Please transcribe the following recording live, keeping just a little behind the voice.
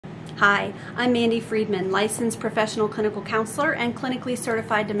Hi, I'm Mandy Friedman, licensed professional clinical counselor and clinically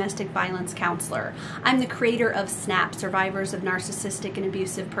certified domestic violence counselor. I'm the creator of SNAP, Survivors of Narcissistic and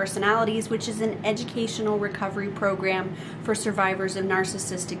Abusive Personalities, which is an educational recovery program for survivors of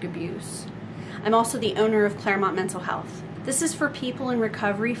narcissistic abuse. I'm also the owner of Claremont Mental Health. This is for people in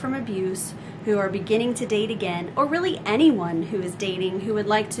recovery from abuse who are beginning to date again, or really anyone who is dating who would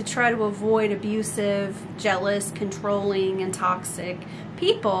like to try to avoid abusive, jealous, controlling, and toxic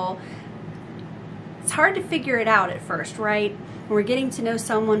people. It's hard to figure it out at first, right? We're getting to know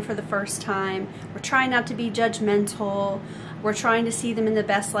someone for the first time. We're trying not to be judgmental. We're trying to see them in the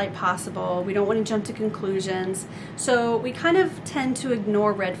best light possible. We don't want to jump to conclusions. So we kind of tend to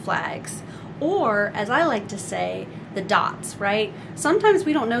ignore red flags. Or, as I like to say, the dots, right? Sometimes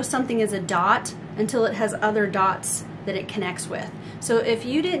we don't know something is a dot until it has other dots that it connects with. So if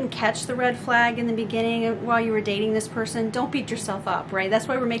you didn't catch the red flag in the beginning while you were dating this person, don't beat yourself up, right? That's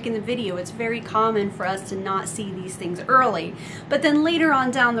why we're making the video. It's very common for us to not see these things early. But then later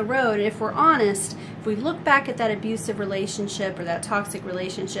on down the road, if we're honest, if we look back at that abusive relationship or that toxic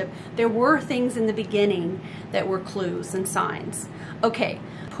relationship, there were things in the beginning that were clues and signs. Okay,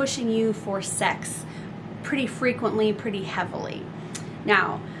 pushing you for sex pretty frequently, pretty heavily.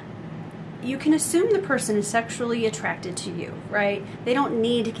 Now, you can assume the person is sexually attracted to you, right? They don't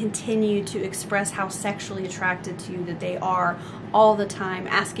need to continue to express how sexually attracted to you that they are all the time,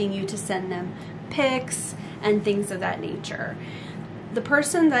 asking you to send them pics and things of that nature. The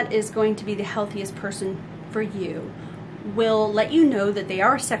person that is going to be the healthiest person for you will let you know that they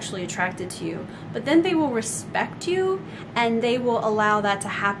are sexually attracted to you, but then they will respect you and they will allow that to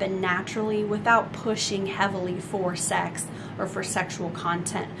happen naturally without pushing heavily for sex or for sexual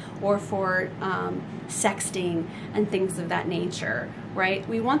content or for sexting and things of that nature, right?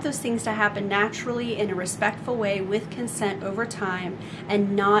 We want those things to happen naturally in a respectful way with consent over time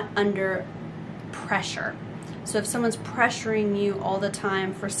and not under pressure. So if someone's pressuring you all the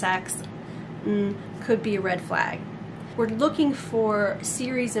time for sex, could be a red flag. We're looking for a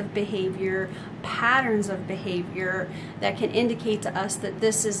series of behavior, patterns of behavior that can indicate to us that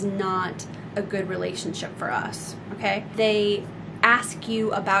this is not a good relationship for us, okay? They ask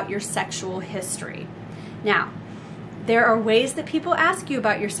you about your sexual history. Now, there are ways that people ask you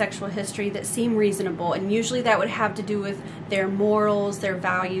about your sexual history that seem reasonable, and usually that would have to do with their morals, their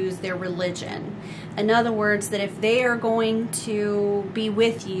values, their religion. In other words, that if they are going to be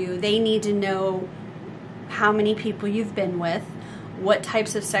with you, they need to know how many people you've been with, what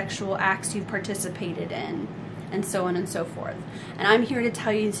types of sexual acts you've participated in, and so on and so forth. And I'm here to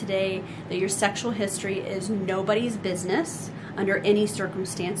tell you today that your sexual history is nobody's business under any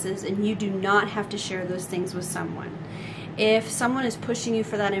circumstances, and you do not have to share those things with someone. If someone is pushing you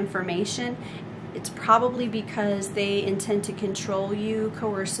for that information, it's probably because they intend to control you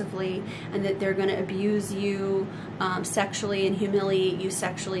coercively and that they're going to abuse you sexually and humiliate you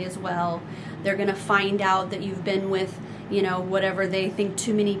sexually as well. They're going to find out that you've been with, you know, whatever they think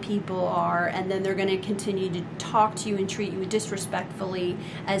too many people are, and then they're going to continue to talk to you and treat you disrespectfully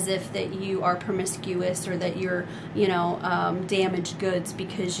as if that you are promiscuous or that you're, you know, damaged goods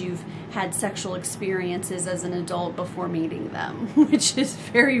because you've had sexual experiences as an adult before meeting them, which is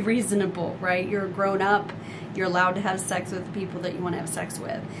very reasonable, right? You're a grown up. You're allowed to have sex with the people that you want to have sex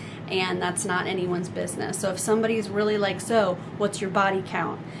with, and that's not anyone's business. So if somebody's really like, so what's your body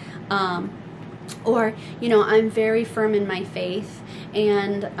count? Or, you know, I'm very firm in my faith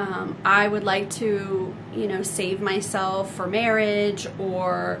and I would like to, you know, save myself for marriage,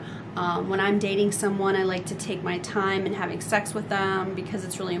 or when I'm dating someone, I like to take my time in having sex with them because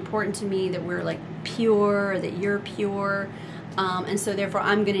it's really important to me that we're like pure, that you're pure. And so therefore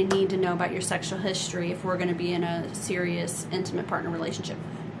I'm going to need to know about your sexual history if we're going to be in a serious, intimate partner relationship.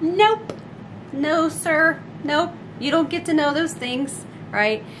 Nope. No, sir. Nope. You don't get to know those things.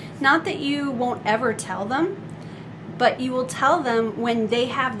 Right? Not that you won't ever tell them, but you will tell them when they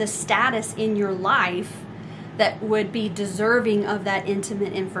have the status in your life that would be deserving of that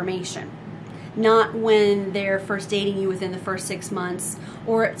intimate information. Not when they're first dating you within the first 6 months,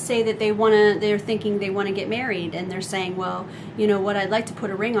 or say that they're thinking they want to get married and they're saying, well, you know what, I'd like to put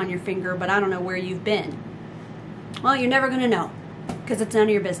a ring on your finger, but I don't know where you've been. Well, you're never going to know because it's none of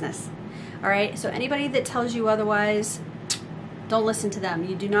your business. All right? So anybody that tells you otherwise, don't listen to them.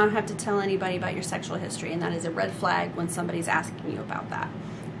 You do not have to tell anybody about your sexual history, and that is a red flag when somebody's asking you about that,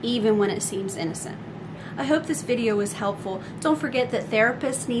 even when it seems innocent. I hope this video was helpful. Don't forget that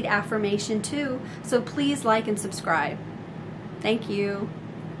therapists need affirmation too, so please like and subscribe. Thank you.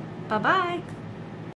 Bye-bye.